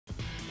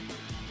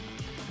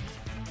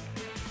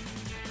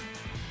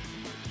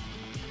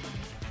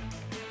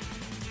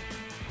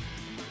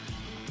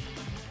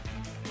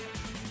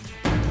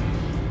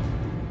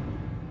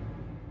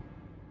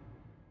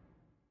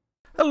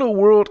Hello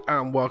world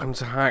and welcome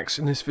to Hacks.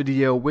 In this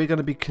video we're going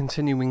to be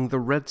continuing the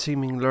red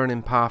teaming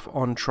learning path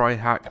on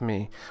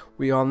TryHackMe.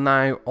 We are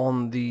now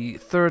on the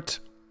third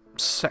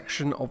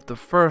section of the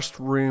first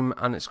room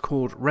and it's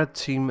called Red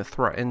Team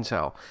Threat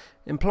Intel.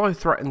 Employ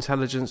threat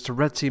intelligence to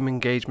red team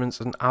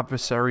engagements and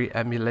adversary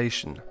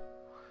emulation.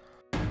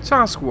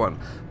 Task 1.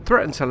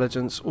 Threat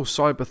intelligence or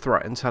cyber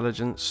threat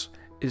intelligence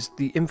is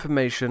the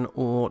information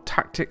or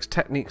tactics,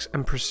 techniques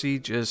and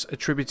procedures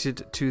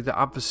attributed to the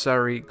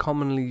adversary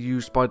commonly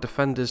used by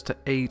defenders to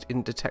aid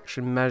in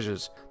detection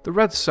measures. The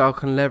red cell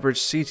can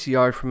leverage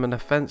CTI from an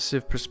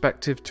offensive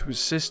perspective to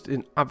assist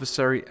in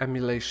adversary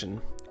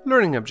emulation.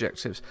 Learning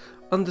objectives.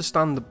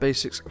 Understand the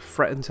basics of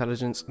threat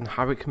intelligence and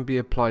how it can be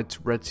applied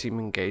to red team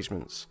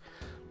engagements.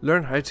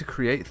 Learn how to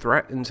create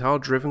threat intel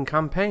driven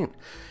campaign.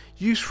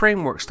 Use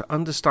frameworks to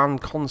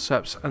understand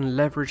concepts and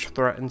leverage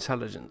threat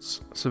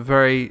intelligence. It's a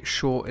very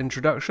short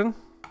introduction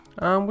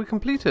and we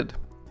completed.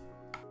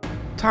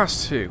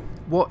 Task 2.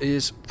 What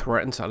is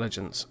threat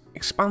intelligence?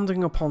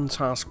 Expanding upon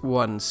task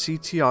 1,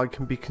 CTI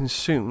can be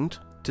consumed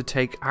to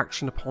take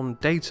action upon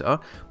data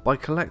by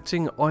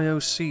collecting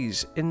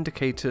IOCs,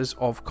 indicators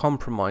of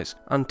compromise,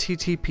 and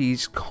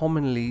TTPs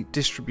commonly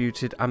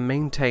distributed and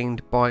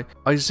maintained by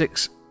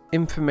ISACs,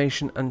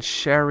 information and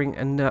sharing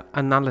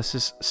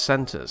analysis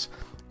centers.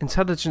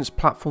 Intelligence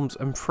platforms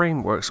and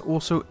frameworks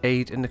also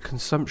aid in the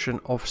consumption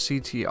of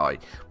CTI,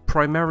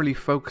 primarily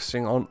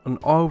focusing on an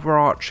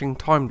overarching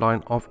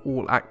timeline of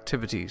all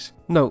activities.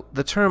 Note,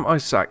 the term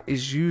ISAC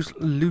is used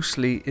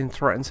loosely in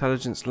threat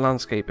intelligence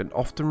landscape and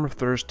often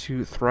refers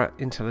to threat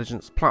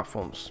intelligence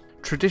platforms.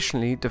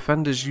 Traditionally,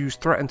 defenders use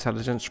threat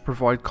intelligence to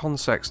provide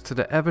context to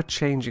the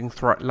ever-changing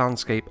threat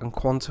landscape and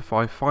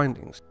quantify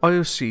findings.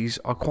 IOCs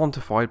are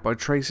quantified by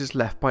traces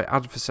left by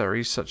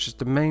adversaries such as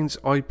domains,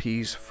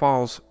 IPs,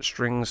 files,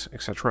 strings,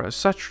 etc.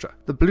 etc.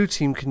 The blue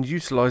team can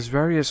utilize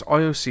various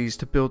IOCs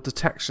to build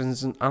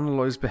detections and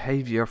analyze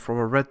behavior from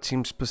a red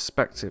team's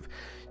perspective.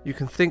 You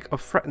can think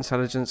of threat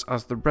intelligence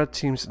as the red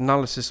team's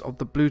analysis of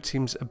the blue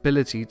team's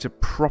ability to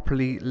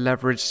properly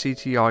leverage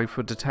CTI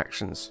for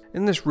detections.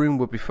 In this room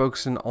we'll be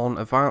focusing on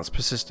advanced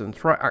persistent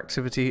threat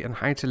activity and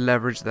how to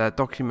leverage their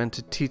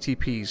documented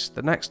TTPs.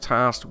 The next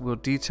task will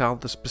detail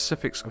the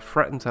specifics of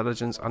threat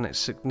intelligence and its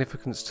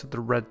significance to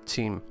the red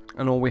team.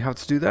 And all we have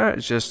to do there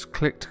is just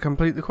click to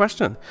complete the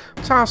question.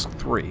 Task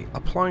 3.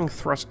 Applying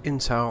threat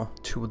intel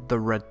to the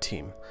red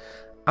team.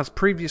 As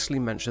previously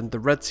mentioned, the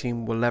red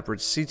team will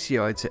leverage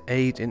CTI to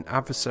aid in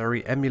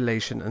adversary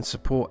emulation and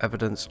support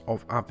evidence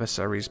of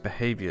adversaries'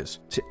 behaviors.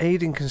 To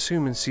aid in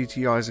consuming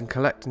CTIs and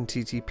collecting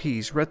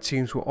TTPs, red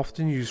teams will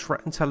often use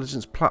threat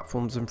intelligence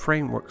platforms and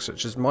frameworks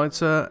such as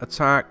MITRE,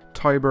 ATT&CK,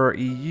 Tiber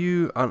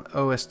EU and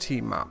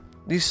OST-Map.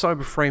 These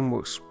cyber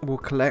frameworks will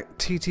collect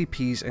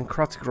TTPs and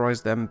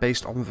categorize them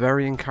based on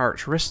varying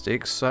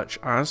characteristics such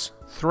as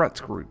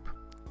threat group,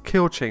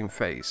 kill chain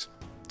phase,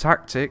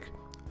 tactic,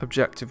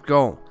 objective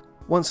goal.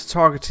 Once a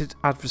targeted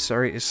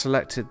adversary is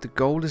selected, the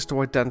goal is to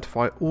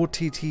identify all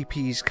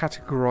TTPs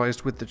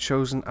categorized with the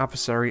chosen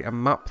adversary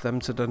and map them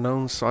to the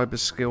known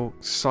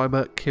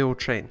cyber kill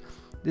chain.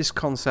 This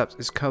concept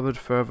is covered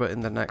further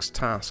in the next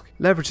task.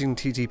 Leveraging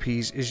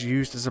TTPs is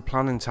used as a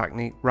planning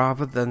technique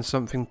rather than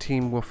something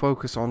team will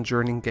focus on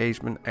during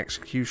engagement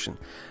execution.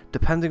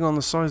 Depending on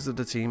the size of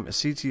the team, a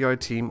CTI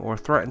team or a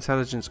threat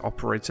intelligence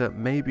operator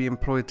may be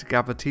employed to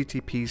gather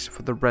TTPs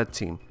for the red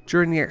team.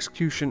 During the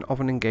execution of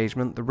an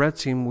engagement, the red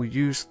team will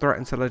use threat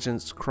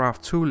intelligence to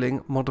craft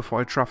tooling,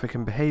 modify traffic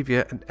and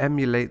behavior, and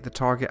emulate the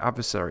target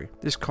adversary.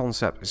 This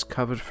concept is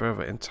covered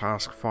further in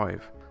task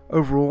 5.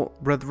 Overall,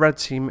 the red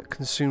team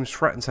consumes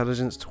threat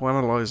intelligence to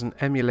analyze and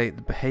emulate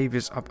the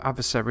behaviors of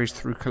adversaries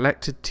through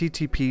collected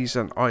TTPs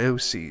and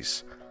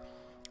IOCs.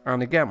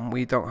 And again,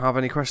 we don't have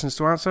any questions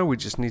to answer, we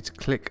just need to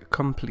click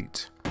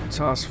complete.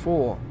 Task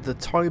 4. The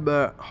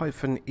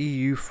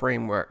Tiber-EU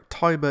framework.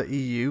 Tiber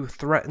EU,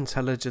 Threat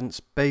Intelligence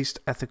Based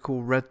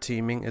Ethical Red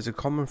Teaming, is a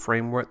common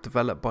framework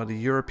developed by the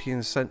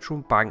European Central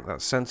Bank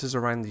that centers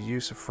around the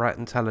use of threat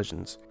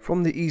intelligence.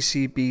 From the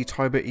ECB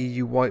Tiber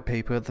EU white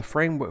paper, the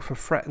framework for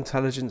threat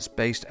intelligence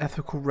based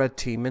ethical red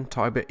teaming,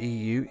 Tiber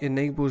EU,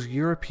 enables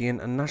European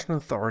and national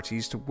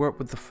authorities to work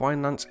with the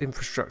finance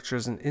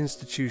infrastructures and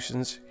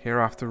institutions,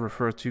 hereafter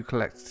referred to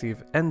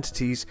collective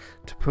entities,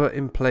 to put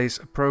in place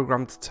a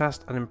program to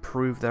test and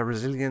improve their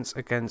resilience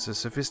against a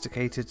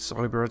sophisticated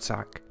cyber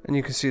attack. And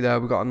you can see there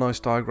we've got a nice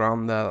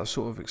diagram there that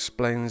sort of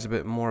explains a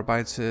bit more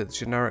about it.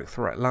 Generic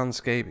threat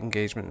landscape,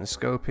 engagement and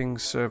scoping,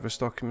 service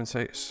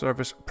documentation,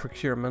 service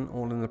procurement,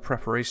 all in the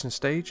preparation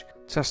stage.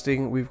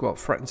 Testing, we've got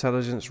threat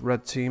intelligence,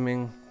 red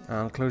teaming,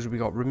 and closure we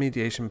got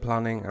remediation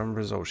planning and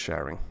result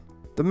sharing.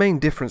 The main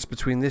difference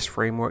between this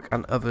framework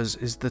and others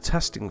is the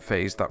testing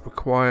phase that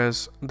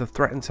requires the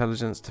threat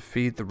intelligence to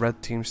feed the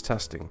red team's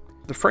testing.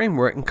 The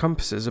framework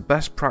encompasses a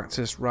best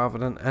practice rather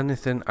than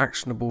anything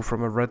actionable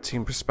from a red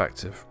team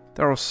perspective.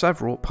 There are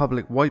several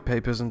public white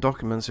papers and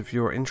documents if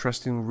you're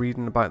interested in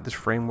reading about this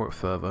framework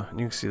further.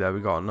 And you can see there we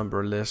got a number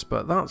of lists,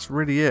 but that's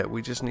really it.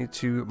 We just need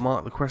to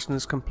mark the question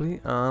as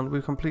complete, and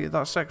we've completed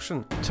that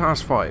section.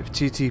 Task 5,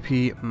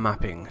 TTP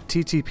Mapping.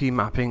 TTP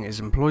Mapping is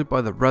employed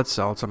by the red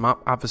cell to map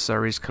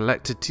adversaries'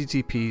 collected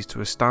TTPs to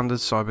a standard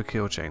cyber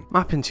kill chain.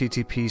 Mapping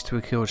TTPs to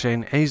a kill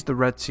chain aids the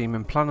red team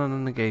in planning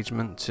an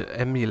engagement to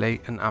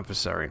emulate an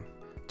adversary.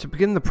 To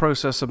begin the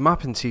process of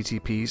mapping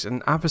TTPs,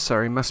 an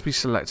adversary must be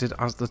selected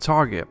as the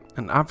target.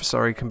 An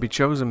adversary can be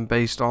chosen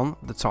based on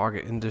the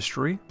target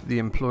industry, the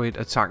employed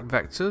attack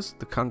vectors,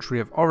 the country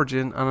of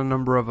origin, and a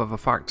number of other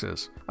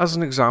factors. As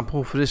an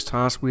example, for this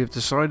task we have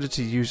decided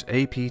to use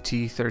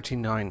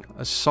APT-39,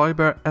 a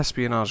cyber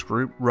espionage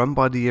group run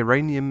by the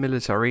Iranian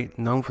military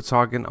known for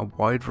targeting a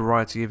wide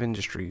variety of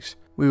industries.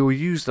 We will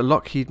use the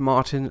Lockheed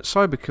Martin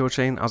cyber kill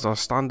chain as our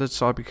standard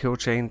cyber kill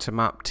chain to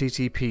map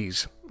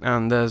TTPs.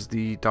 And there's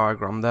the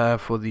diagram there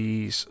for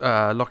the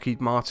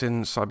Lockheed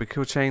Martin cyber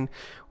kill chain.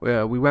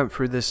 We went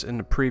through this in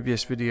the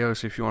previous video,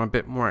 so if you want a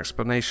bit more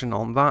explanation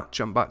on that,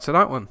 jump back to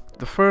that one.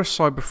 The first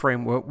cyber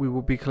framework we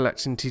will be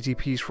collecting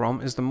TTPs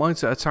from is the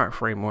MITRE ATT&CK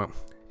framework.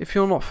 If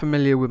you're not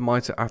familiar with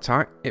MITRE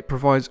ATT&CK, it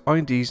provides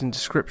IDs and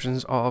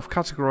descriptions of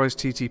categorized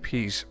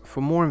TTPs.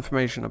 For more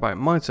information about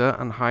MITRE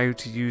and how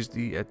to use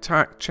the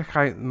attack, check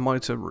out the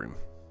MITRE room.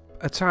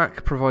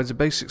 Attack provides a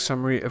basic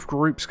summary of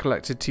groups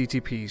collected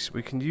TTPs.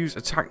 We can use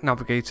Attack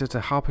Navigator to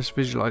help us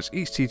visualize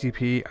each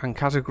TTP and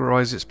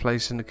categorize its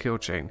place in the kill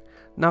chain.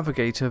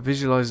 Navigator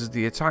visualizes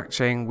the attack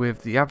chain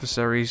with the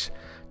adversary's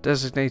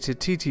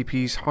designated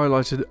TTPs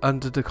highlighted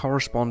under the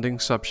corresponding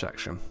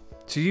subsection.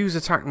 To use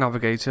Attack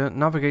Navigator,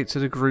 navigate to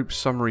the group's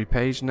summary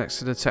page next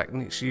to the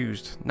techniques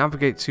used.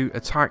 Navigate to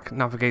Attack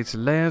Navigator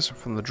Layers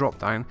from the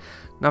drop-down.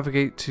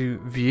 Navigate to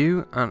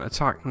View, and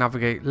Attack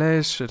Navigate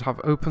Layers should have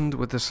opened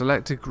with the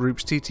selected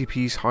group's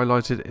TTPs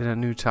highlighted in a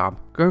new tab.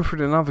 Going through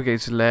the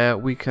Navigator layer,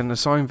 we can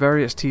assign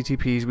various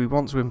TTPs we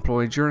want to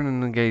employ during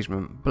an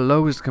engagement.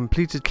 Below is the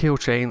completed kill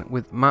chain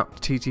with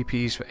mapped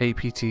TTPs for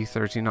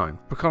APT-39.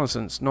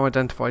 Reconnaissance, no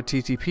identified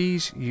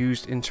TTPs,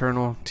 used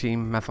internal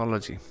team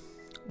methodology.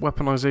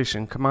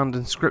 Weaponization, command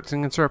and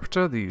scripting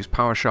interpreter, they use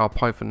PowerShell,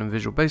 Python and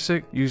Visual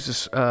Basic,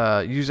 uses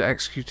user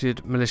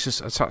executed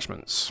malicious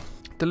attachments.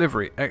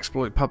 Delivery,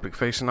 exploit public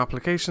facing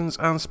applications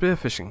and spear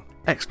phishing.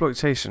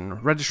 Exploitation,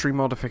 registry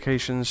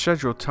modifications,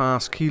 scheduled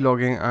tasks, key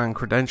logging and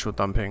credential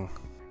dumping.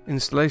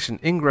 Installation,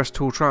 ingress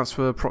tool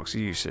transfer,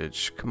 proxy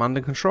usage. Command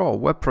and control,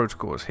 web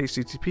protocols,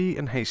 HTTP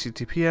and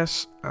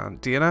HTTPS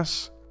and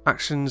DNS.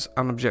 Actions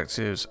and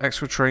objectives,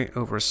 exfiltrate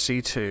over a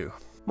C2.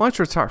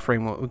 MITRE ATT&CK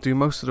framework will do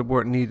most of the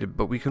work needed,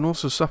 but we can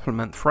also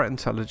supplement threat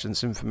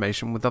intelligence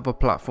information with other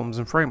platforms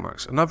and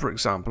frameworks. Another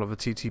example of a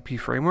TTP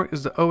framework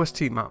is the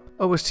OST map.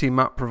 OST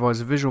map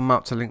provides a visual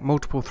map to link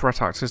multiple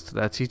threat actors to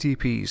their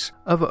TTPs.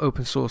 Other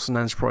open source and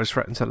enterprise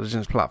threat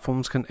intelligence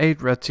platforms can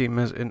aid red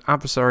teamers in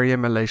adversary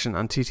emulation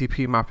and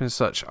TTP mapping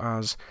such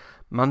as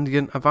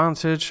Mandiant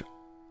Advantage,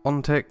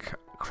 Ontic,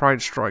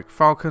 CrowdStrike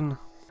Falcon.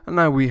 And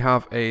now we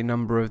have a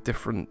number of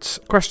different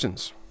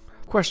questions.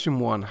 Question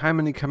 1. How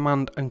many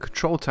command and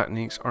control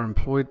techniques are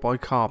employed by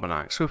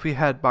Carbonac? So if we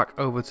head back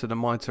over to the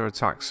MITRE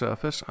ATT&CK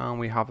surface and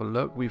we have a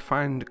look, we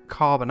find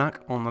Carbonac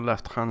on the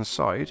left hand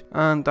side,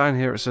 and down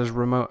here it says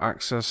remote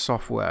access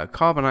software.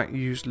 Carbonac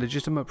used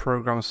legitimate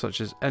programs such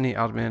as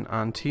AnyAdmin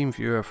and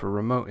TeamViewer for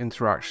remote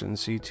interaction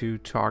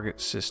C2 target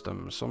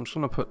systems. So I'm just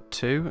going to put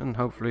 2 and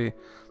hopefully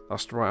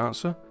that's the right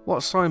answer.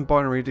 What signed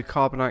binary did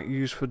Carbonac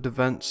use for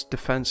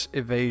defense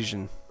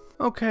evasion?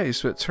 Okay,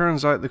 so it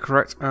turns out the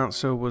correct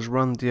answer was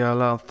run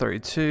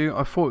DLL32.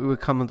 I thought it would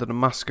come under the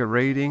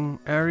masquerading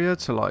area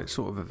to like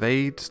sort of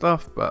evade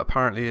stuff, but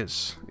apparently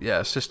it's,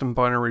 yeah, system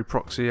binary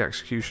proxy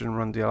execution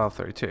run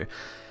DLL32.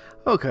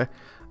 Okay,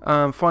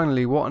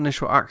 finally, what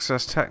initial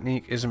access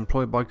technique is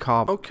employed by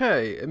Carbonac?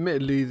 Okay,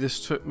 admittedly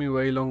this took me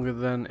way longer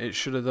than it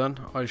should have done.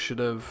 I should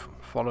have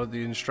followed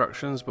the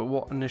instructions, but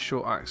what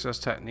initial access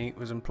technique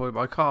was employed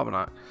by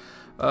Carbonac?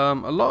 A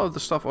lot of the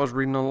stuff I was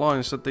reading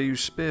online said they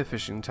use spear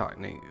phishing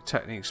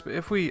techniques, but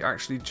if we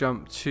actually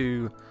jump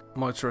to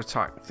MITRE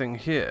ATT&CK thing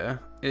here,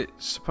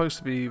 it's supposed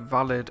to be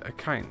valid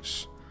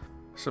accounts.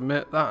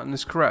 Submit that and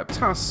it's correct.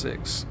 Task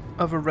 6.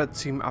 Other red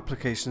team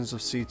applications of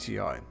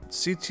CTI.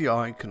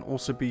 CTI can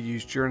also be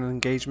used during an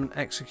engagement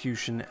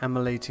execution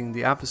emulating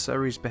the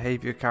adversary's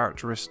behavior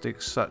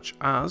characteristics such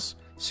as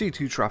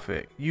C2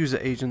 traffic, user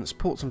agents,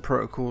 ports and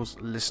protocols,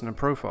 listener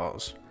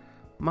profiles,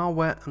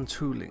 malware and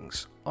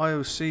toolings,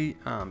 IOC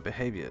and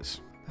behaviors.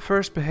 The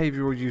first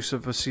behavioral use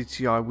of a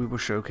CTI we will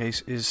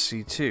showcase is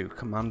C2,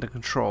 command and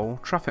control,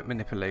 traffic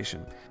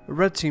manipulation. The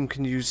red team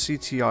can use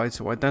CTI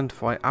to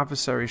identify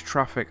adversaries'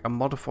 traffic and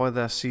modify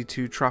their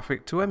C2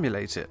 traffic to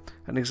emulate it.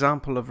 An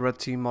example of red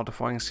team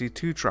modifying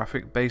C2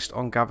 traffic based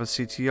on gathered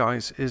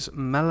CTIs is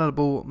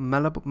malleable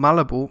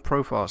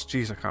profiles.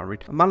 Jeez, I can't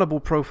read. A malleable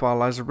profile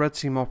allows a red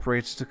team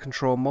operator to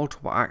control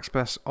multiple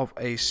aspects of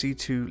a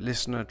C2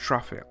 listener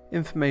traffic.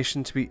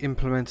 Information to be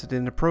implemented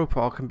in the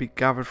profile can be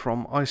gathered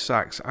from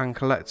ISACs and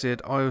collected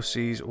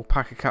IOCs or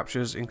packet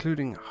captures,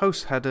 including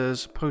host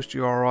headers, post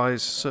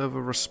URIs,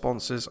 server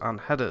responses, and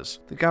headers.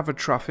 The gathered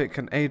traffic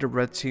can aid a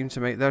red team to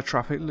make their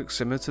traffic look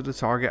similar to the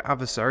target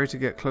adversary to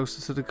get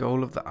closer to the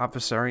goal of the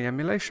adversary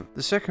emulation.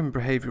 The second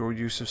behavioral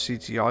use of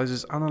CTIs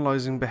is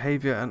analyzing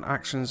behavior and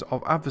actions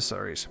of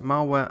adversaries,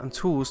 malware, and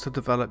tools to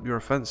develop your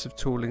offensive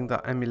tooling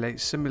that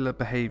emulates similar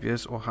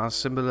behaviors or has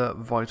similar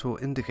vital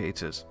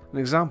indicators. An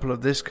example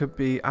of this could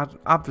be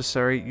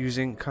adversary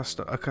using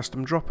a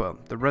custom dropper.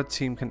 The red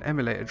team can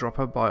emulate a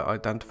dropper by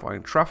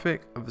identifying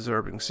traffic,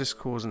 observing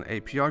syscalls and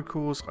API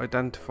calls,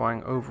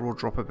 identifying overall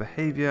dropper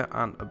behavior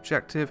and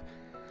objective,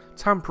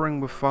 tampering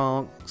with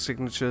file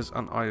signatures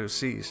and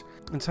IOCs.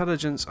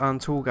 Intelligence and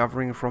tool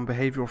gathering from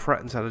behavioral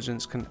threat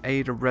intelligence can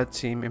aid a red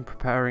team in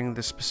preparing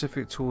the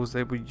specific tools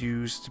they would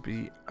use to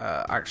be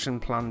action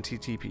plan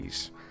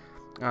TTPs.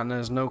 And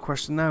there's no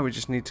question there, we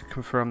just need to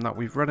confirm that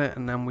we've read it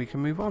and then we can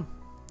move on.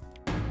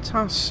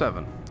 Task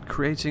 7.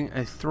 Creating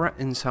a threat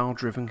intel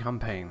driven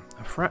campaign.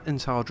 A threat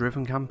intel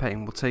driven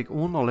campaign will take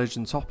all knowledge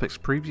and topics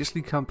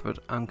previously covered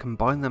and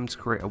combine them to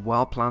create a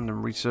well planned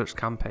and researched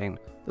campaign.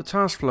 The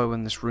task flow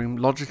in this room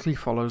logically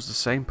follows the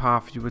same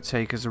path you would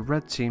take as a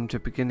red team to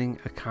beginning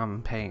a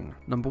campaign.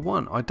 Number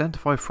 1.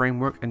 Identify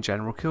framework and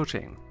general kill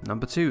chain.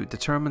 Number 2.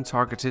 Determine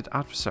targeted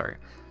adversary.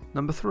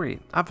 Number 3.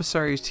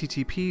 Adversaries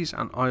TTPs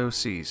and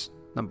IOCs.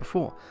 Number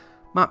 4.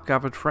 Map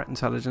gathered threat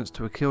intelligence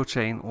to a kill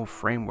chain or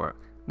framework.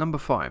 Number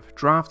 5.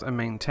 Draft and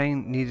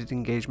maintain needed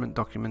engagement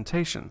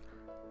documentation.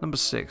 Number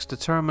 6.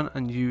 Determine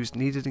and use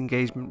needed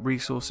engagement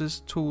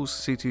resources, tools,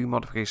 C2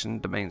 modification,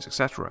 domains,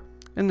 etc.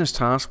 In this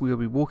task, we will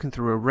be walking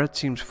through a red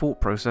team's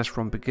thought process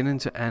from beginning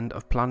to end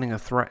of planning a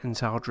threat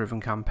intel driven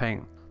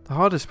campaign. The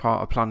hardest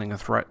part of planning a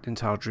threat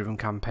intel driven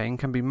campaign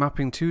can be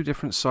mapping two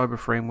different cyber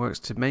frameworks.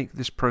 To make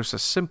this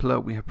process simpler,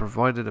 we have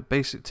provided a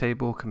basic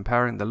table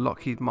comparing the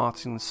Lockheed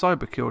Martin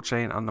cyber kill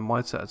chain and the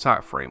MITRE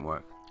attack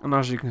framework. And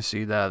as you can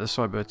see there,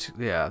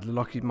 the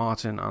Lockheed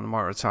Martin and the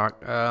MITRE attack,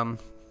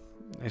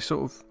 they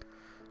sort of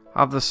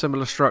have the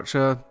similar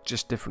structure,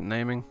 just different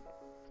naming.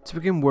 To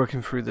begin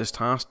working through this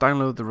task,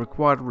 download the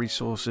required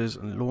resources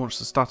and launch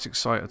the static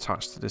site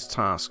attached to this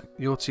task.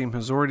 Your team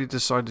has already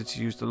decided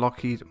to use the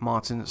Lockheed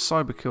Martin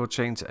cyber kill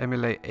chain to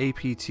emulate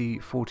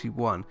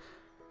APT41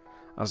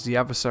 as the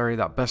adversary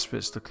that best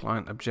fits the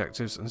client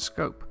objectives and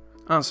scope.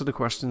 Answer the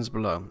questions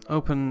below.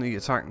 Open the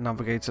attack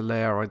navigator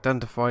layer,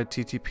 identify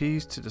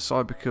TTPs to the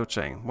cyber kill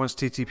chain. Once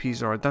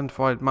TTPs are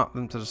identified, map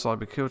them to the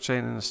cyber kill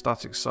chain in a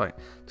static site.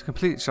 To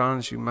complete the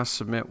challenge, you must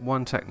submit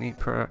one technique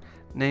per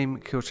name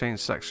kill chain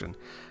section.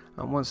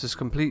 And once it's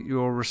complete, you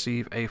will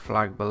receive a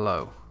flag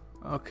below.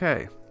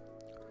 Okay.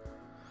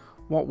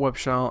 What web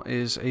shell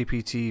is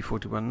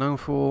APT41 known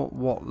for?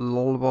 What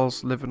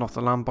lollipops living off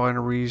the land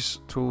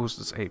binaries? Tools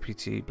does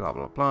APT blah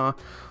blah blah.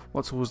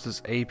 What tools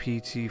does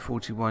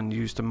APT41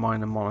 use to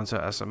mine and monitor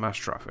SMS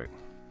traffic?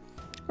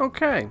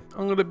 Okay,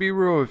 I'm going to be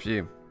real with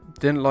you.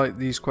 Didn't like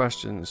these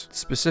questions,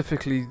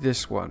 specifically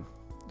this one.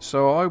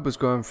 So I was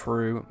going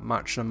through,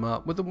 matching them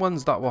up with the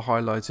ones that were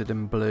highlighted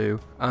in blue,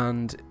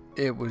 and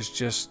it was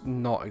just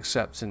not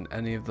accepting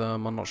any of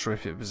them. I'm not sure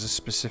if it was a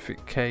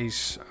specific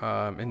case.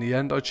 In the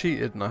end, I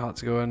cheated and I had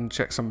to go and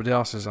check somebody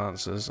else's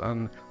answers,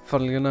 and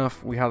funnily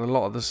enough, we had a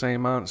lot of the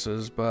same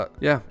answers, but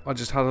yeah, I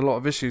just had a lot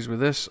of issues with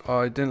this.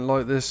 I didn't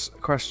like this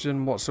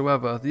question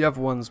whatsoever. The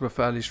other ones were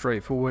fairly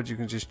straightforward. You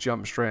can just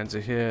jump straight into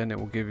here and it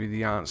will give you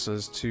the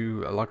answers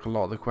to like a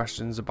lot of the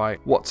questions about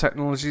what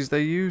technologies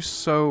they use.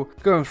 So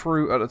going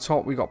through, at the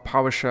top we got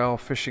PowerShell,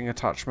 phishing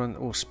attachment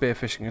or spear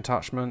phishing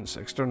attachments,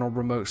 external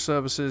remote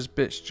services,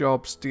 bits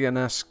jobs,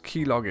 DNS,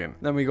 keylogin.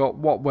 Then we got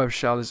what web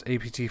shell is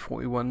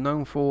APT41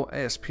 known for,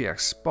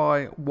 ASPX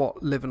spy,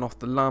 what living off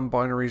the land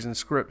binaries and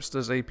scripts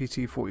does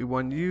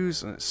APT41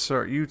 use, and it's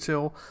cert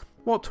util.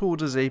 What tool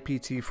does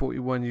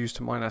APT41 use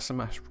to mine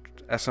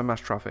SMS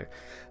traffic?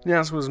 And the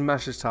answer was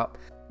message tap.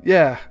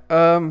 Yeah,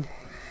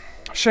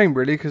 shame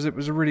really, because it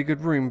was a really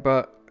good room,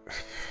 but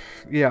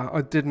yeah,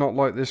 I did not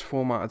like this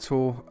format at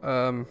all.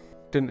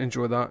 Didn't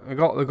enjoy that. I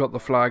got the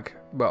flag,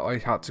 but I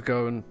had to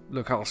go and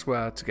look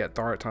elsewhere to get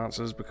direct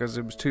answers because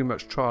it was too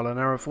much trial and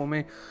error for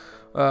me.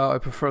 I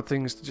prefer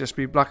things to just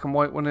be black and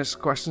white when it's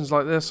questions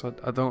like this.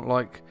 I don't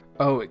like,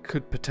 oh, it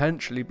could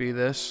potentially be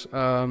this,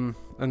 and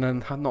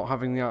then not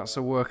having the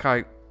answer work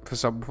out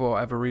for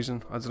whatever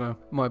reason. I don't know.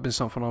 Might have been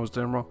something I was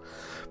doing wrong.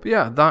 But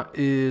yeah, that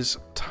is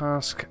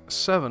task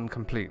 7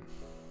 complete.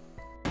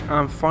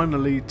 And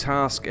finally,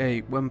 task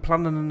 8. When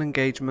planning an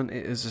engagement,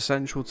 it is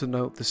essential to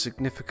note the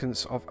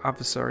significance of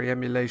adversary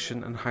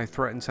emulation and how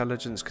threat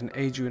intelligence can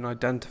aid you in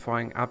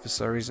identifying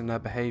adversaries and their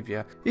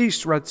behaviour.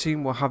 Each red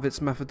team will have its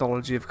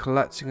methodology of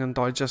collecting and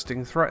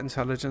digesting threat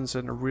intelligence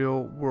in the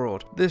real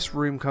world. This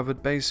room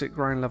covered basic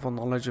ground level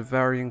knowledge of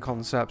varying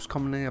concepts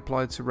commonly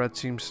applied to red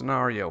team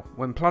scenario.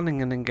 When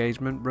planning an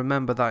engagement,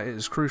 remember that it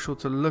is crucial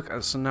to look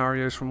at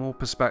scenarios from all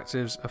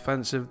perspectives: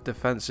 offensive,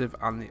 defensive,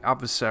 and the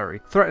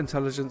adversary. Threat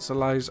intelligence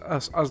allows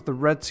us as the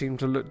red team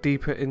to look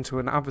deeper into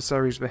an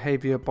adversary's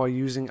behavior by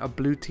using a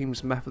blue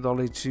team's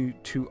methodology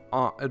to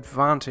our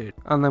advantage.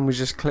 And then we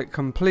just click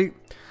complete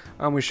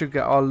and we should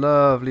get our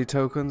lovely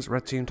tokens.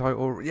 Red team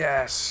title,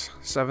 yes,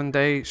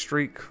 7-day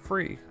streak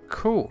free.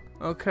 Cool.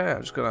 Okay,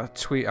 I'm just gonna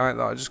tweet out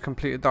that I just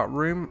completed that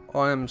room.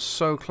 I am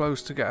so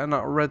close to getting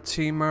that red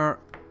teamer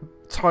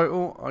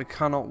title. I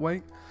cannot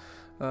wait.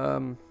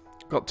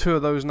 Got 2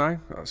 of those now.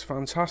 That's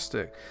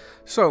fantastic.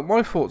 So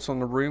my thoughts on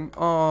the room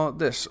are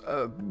this,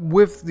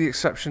 with the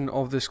exception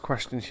of this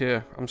question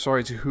here. I'm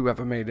sorry to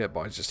whoever made it, but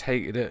I just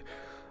hated it.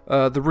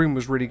 The room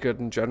was really good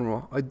in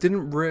general. I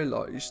didn't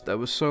realise there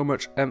was so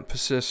much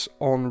emphasis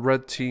on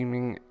red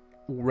team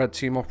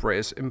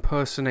operators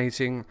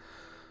impersonating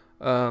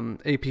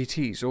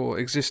APTs or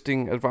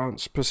existing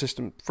advanced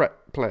persistent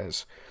threat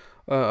players.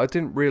 I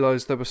didn't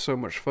realise there was so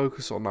much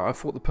focus on that. I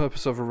thought the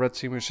purpose of a red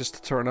team was just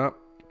to turn up.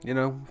 You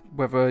know,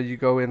 whether you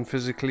go in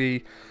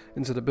physically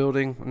into the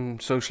building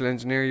and social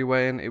engineer your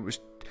way in, it was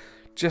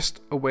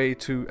just a way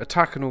to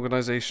attack an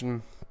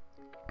organization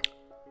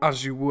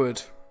as you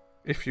would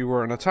if you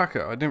were an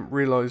attacker. I didn't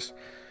realize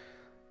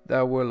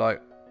there were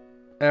like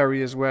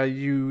areas where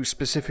you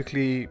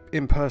specifically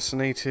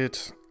impersonated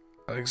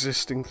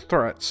existing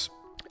threats.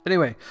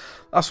 Anyway,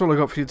 that's all I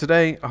got for you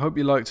today. I hope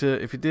you liked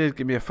it. If you did,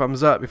 give me a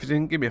thumbs up. If you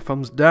didn't, give me a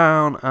thumbs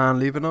down and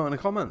leave a note in the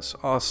comments.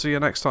 I'll see you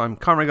next time.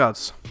 Kind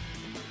regards.